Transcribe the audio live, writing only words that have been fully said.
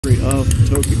of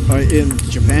Tokyo, in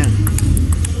Japan.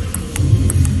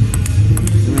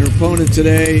 And her opponent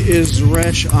today is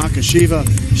Zauresh Akasheva.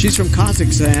 She's from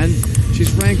Kazakhstan.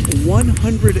 She's ranked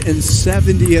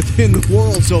 170th in the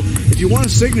world. So if you want a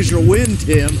signature win,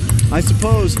 Tim, I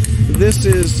suppose this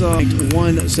is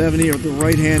 170, or the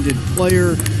right-handed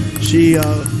player. She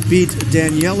beat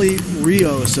Daniele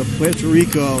Rios of Puerto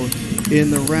Rico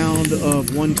in the round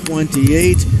of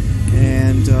 128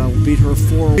 and beat her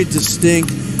 4.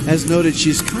 Distinct. As noted,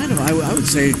 she's kind of, I would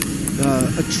say,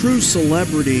 a true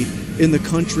celebrity in the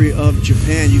country of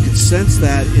Japan. You could sense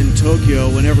that in Tokyo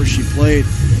whenever she played.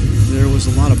 There was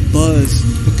a lot of buzz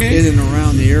in and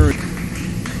around the area.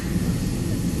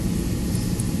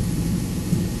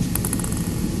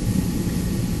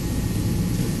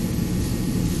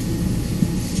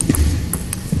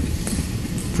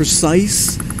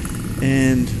 Precise,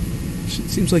 and it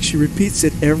seems like she repeats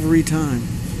it every time.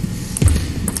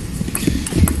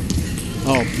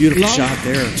 Oh, beautiful shot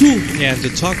there. Yeah, to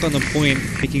talk on the point,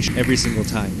 making sure every single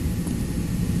time.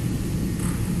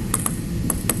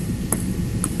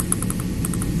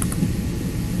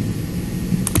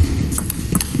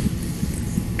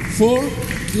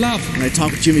 And I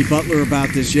talked with Jimmy Butler about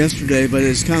this yesterday, but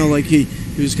it's kind of like he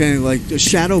was kind of like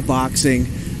shadow boxing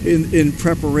in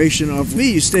preparation of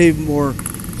me. You stay more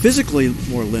physically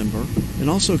more limber and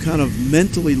also kind of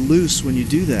mentally loose when you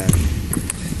do that.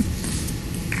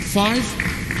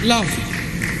 5 love.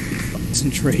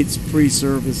 Concentrates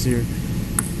pre-service here.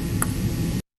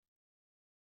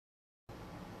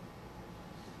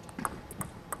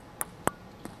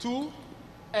 Two,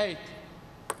 8.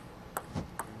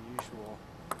 Unusual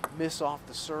miss off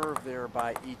the serve there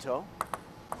by Ito.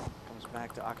 Comes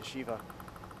back to Akasheva.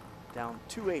 Down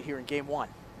 2-8 here in game 1.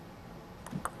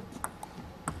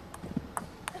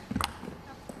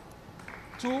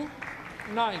 2,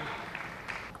 9.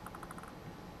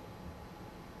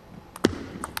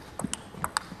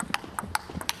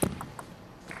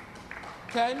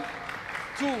 Ten,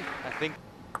 2. I think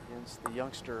Against the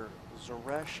youngster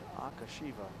Zauresh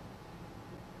Akasheva.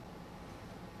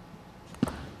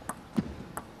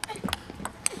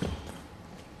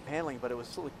 Handling, but it was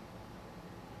still.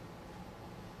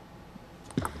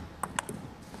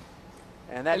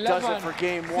 And that 11, does it for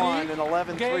game 1, an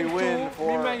 11-3 win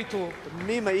for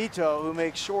Mimaito, who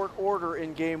makes short order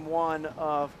in game 1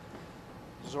 of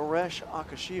Zauresh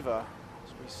Akasheva.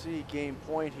 As we see game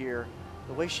point here,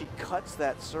 the way she cuts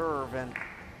that serve, and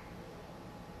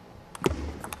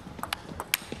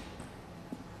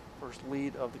first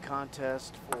lead of the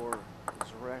contest for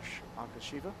Zauresh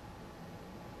Akasheva.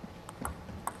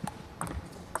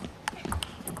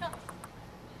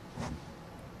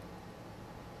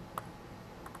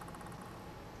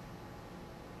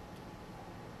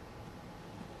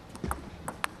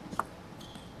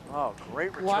 Oh,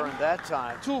 great return 1, that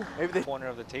time. 2. Maybe they corner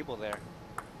of the table there.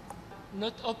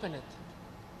 Not open it.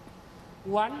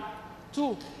 1,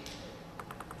 2.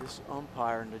 This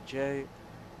umpire, Najee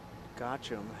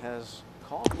Gacham, has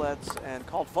called lets and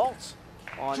called faults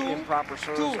on 2, improper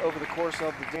serves 2. over the course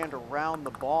of the game around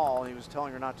the ball. He was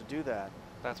telling her not to do that.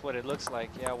 That's what it looks like.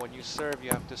 Yeah, when you serve,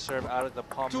 you have to serve out of the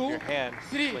palm 2, of your hand.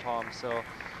 3. With palm, so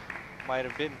might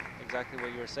have been exactly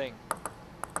what you were saying.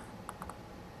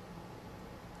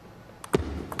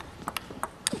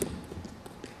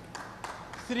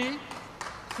 3,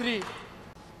 3.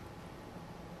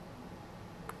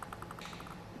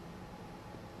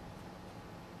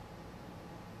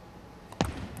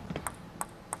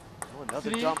 Oh, another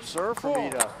 3, dump serve from 4.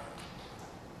 Ida. Well,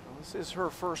 this is her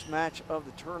first match of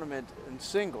the tournament in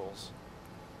singles.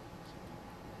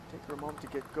 Take her a moment to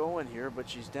get going here, but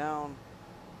she's down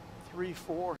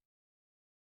 3-4.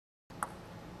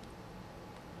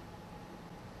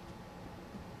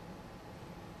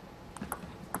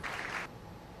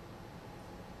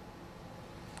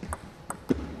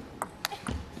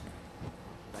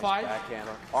 Five,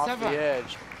 Backhander off 7. the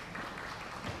edge.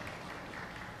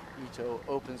 Ito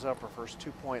opens up her first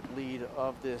 2-point lead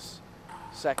of this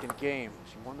second game.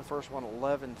 She won the first one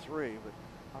 11-3, but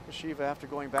Akasheva, after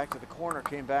going back to the corner,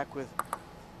 came back with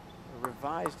a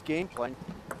revised game plan.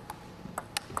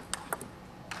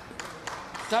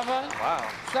 7. Wow.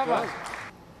 7.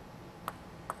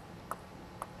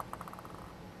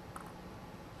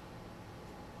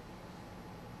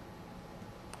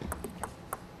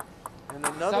 And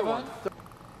another 7. one.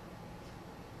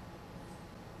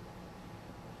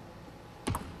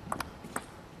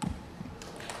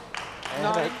 And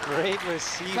a great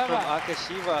receive 7. from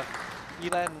Akasheva.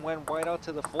 Elan went wide out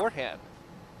to the forehand.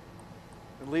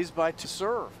 It leads by to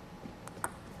serve.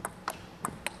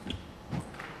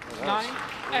 9,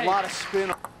 A 8. lot of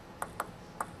spin.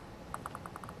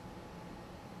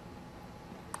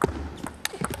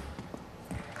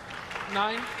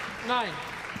 9, 9.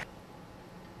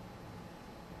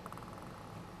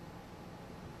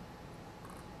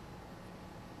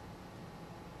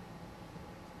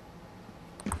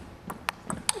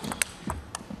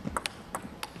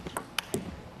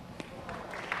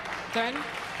 Ten,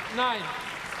 9.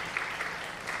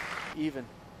 Even.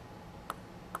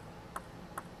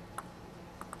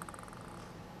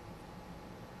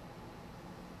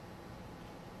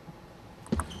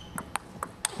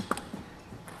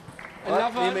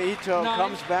 But Mimaito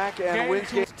comes back and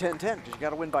wins game 10-10 because you got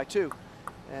to win by 2.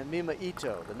 And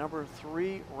Mimaito, the number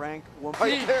 3 ranked woman,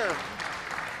 right there.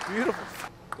 Beautiful.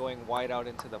 Going wide out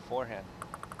into the forehand.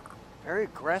 Very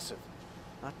aggressive.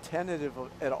 Not tentative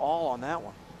at all on that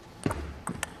one.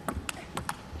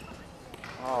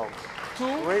 Oh,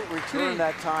 great return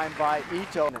that time by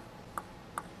Ito.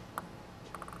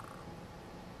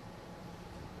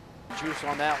 Juice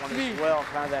on that one as well.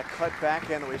 Kind of that cut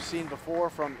backhand that we've seen before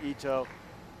from Ito.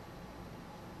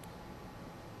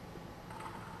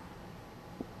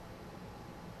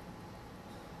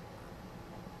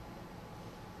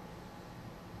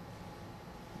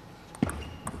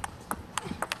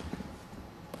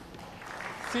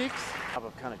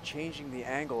 Of kind of changing the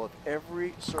angle of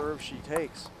every serve she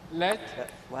takes. That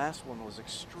last one was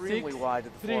extremely wide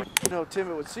at the floor. You know,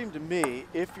 Tim, it would seem to me,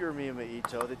 if you're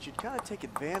Mimaito, that you'd kind of take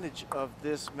advantage of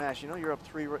this match. You know, you're up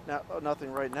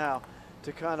 3-0 right now,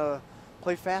 to kind of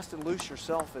play fast and loose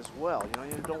yourself as well. You know,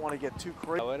 you don't want to get too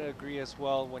crazy. I would agree as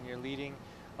well. When you're leading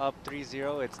up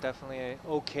 3-0, it's definitely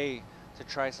okay to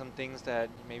try some things that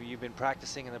maybe you've been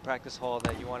practicing in the practice hall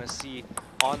that you want to see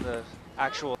on the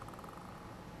actual.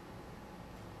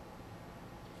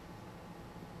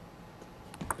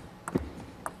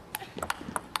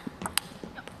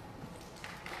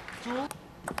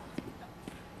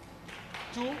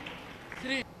 Two,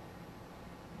 3.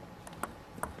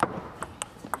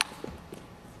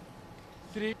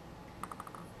 3.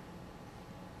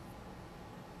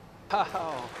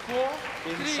 Wow. 4.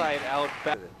 Inside out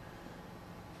back.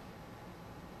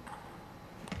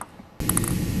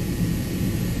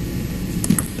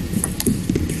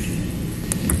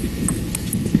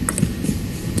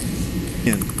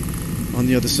 On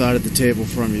the other side of the table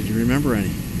from you, do you remember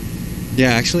any?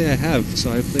 Yeah, actually I have.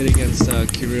 So I played against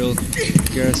Kirill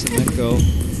Gerasimenko,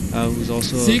 who's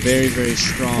also very, very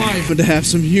strong. But to have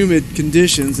some humid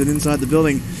conditions and inside the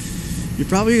building, you're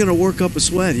probably going to work up a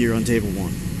sweat here on table 1.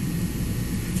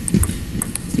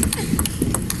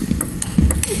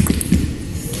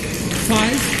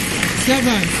 Five,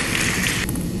 7.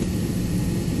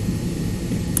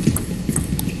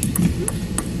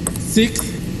 6.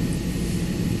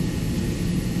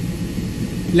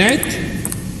 Let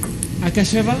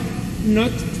Akasheva,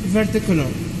 not vertical.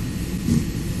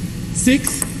 6,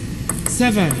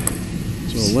 7.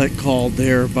 So a let called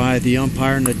there by the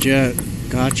umpire Najet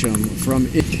Gacham from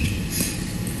it.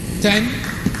 10,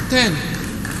 10.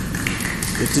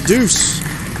 It's a deuce.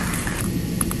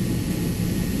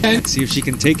 10. See if she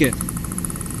can take it.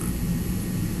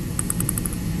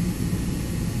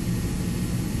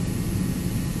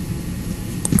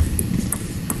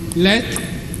 Let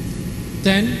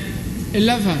 10,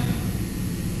 11.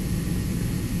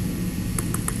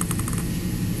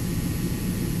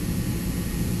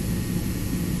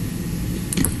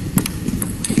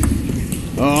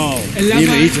 Oh,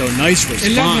 Mimaito, nice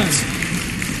response.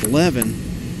 11.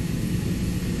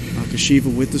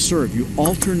 Akasheva with the serve. You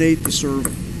alternate the serve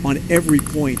on every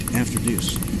point after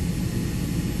deuce.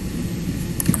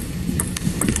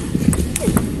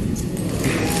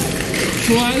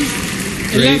 12,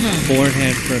 Great 11.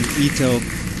 forehand from Ito,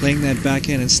 playing that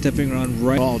backhand and stepping around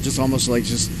right. Ball just almost like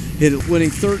just hit it, winning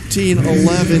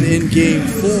 13-11 in game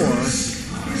 4.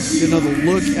 Get another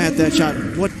look at that shot.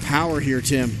 What power here,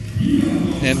 Tim.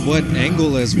 And what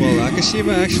angle as well.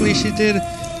 Akasheva, actually, she did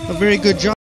a very good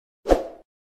job.